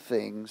do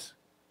things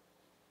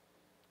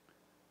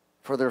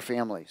for their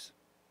families.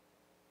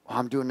 Oh,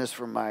 I'm doing this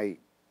for my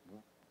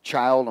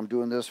child. I'm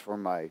doing this for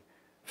my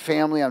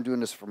family. I'm doing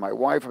this for my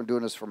wife. I'm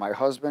doing this for my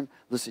husband.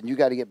 Listen, you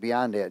got to get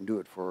beyond that and do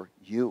it for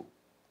you.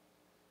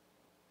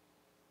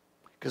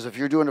 Because if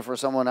you're doing it for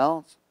someone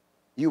else,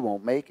 you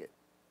won't make it.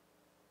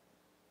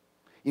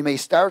 You may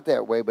start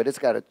that way, but it's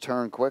got to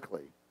turn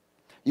quickly.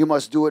 You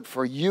must do it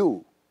for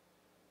you.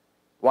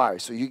 Why?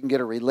 So you can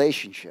get a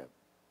relationship.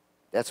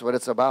 That's what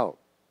it's about.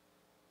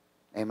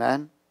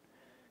 Amen?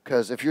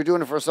 Because if you're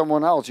doing it for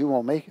someone else, you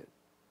won't make it.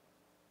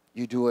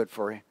 You do it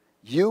for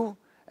you,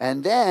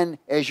 and then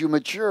as you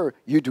mature,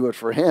 you do it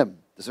for him.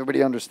 Does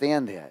everybody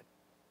understand that?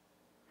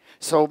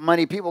 So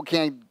many people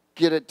can't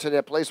get it to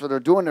that place where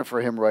they're doing it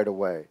for him right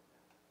away.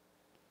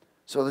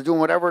 So they're doing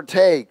whatever it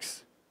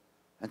takes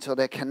until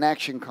that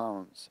connection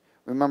comes,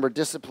 Remember,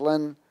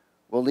 discipline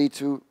will lead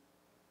to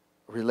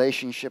a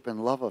relationship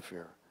and love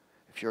affair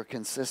if you're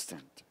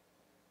consistent.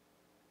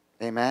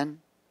 Amen?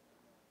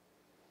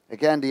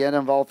 Again, the end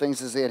of all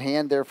things is at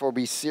hand. Therefore,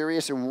 be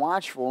serious and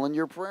watchful in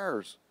your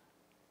prayers.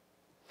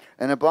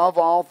 And above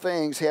all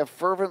things, have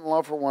fervent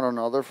love for one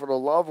another, for the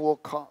love will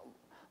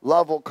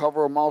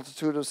cover a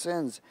multitude of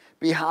sins.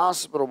 Be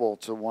hospitable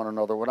to one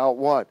another without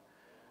what?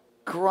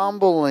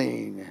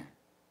 Grumbling.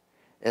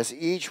 As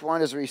each one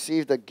has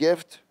received a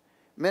gift,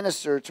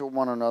 minister to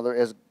one another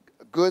as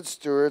good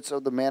stewards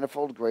of the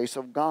manifold grace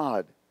of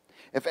God.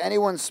 If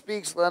anyone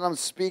speaks, let him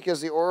speak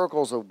as the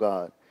oracles of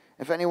God.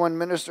 If anyone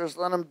ministers,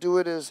 let him do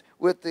it as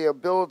with the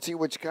ability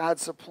which God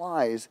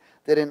supplies,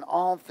 that in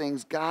all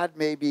things God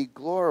may be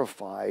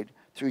glorified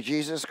through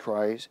Jesus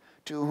Christ,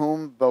 to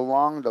whom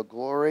belong the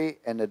glory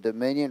and the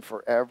dominion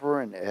forever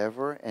and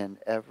ever and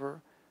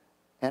ever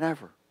and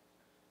ever.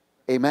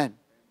 Amen.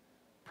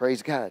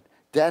 Praise God.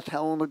 Death,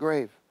 hell, and the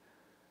grave.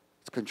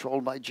 It's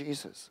controlled by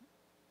Jesus.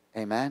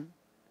 Amen.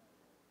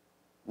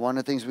 One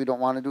of the things we don't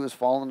want to do is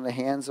fall into the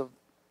hands of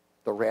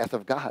the wrath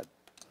of God.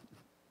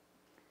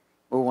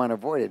 We want to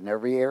avoid it in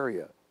every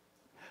area.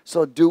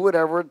 So do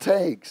whatever it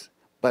takes,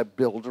 but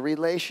build a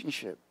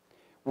relationship.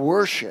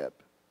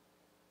 Worship.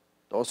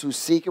 Those who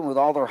seek Him with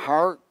all their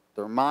heart,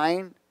 their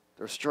mind,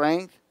 their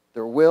strength,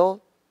 their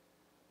will,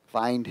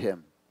 find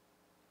Him.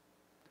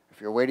 If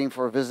you're waiting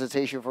for a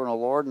visitation from the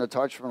Lord and a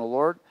touch from the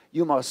Lord,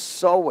 you must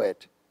sow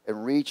it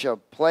and reach a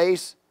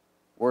place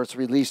where it's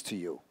released to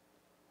you.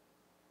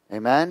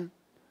 Amen?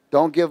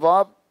 Don't give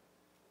up.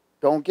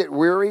 Don't get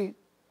weary.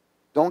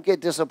 Don't get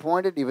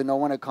disappointed, even though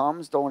when it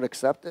comes, don't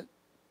accept it.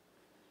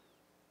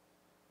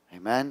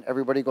 Amen?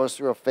 Everybody goes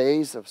through a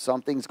phase of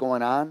something's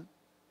going on.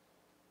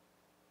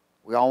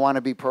 We all want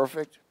to be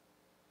perfect.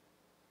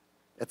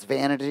 It's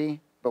vanity,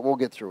 but we'll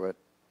get through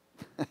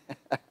it.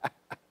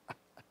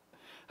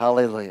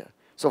 Hallelujah.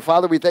 So,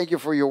 Father, we thank you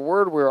for your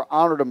word. We are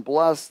honored and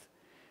blessed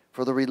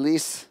for the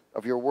release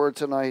of your word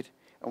tonight.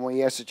 And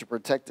we ask that you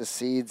protect the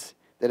seeds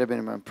that have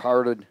been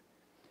imparted.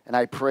 And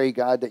I pray,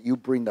 God, that you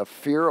bring the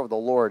fear of the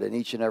Lord in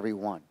each and every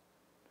one,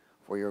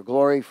 for your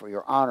glory, for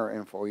your honor,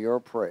 and for your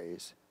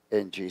praise,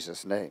 in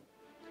Jesus' name.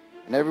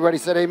 And everybody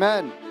said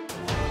amen.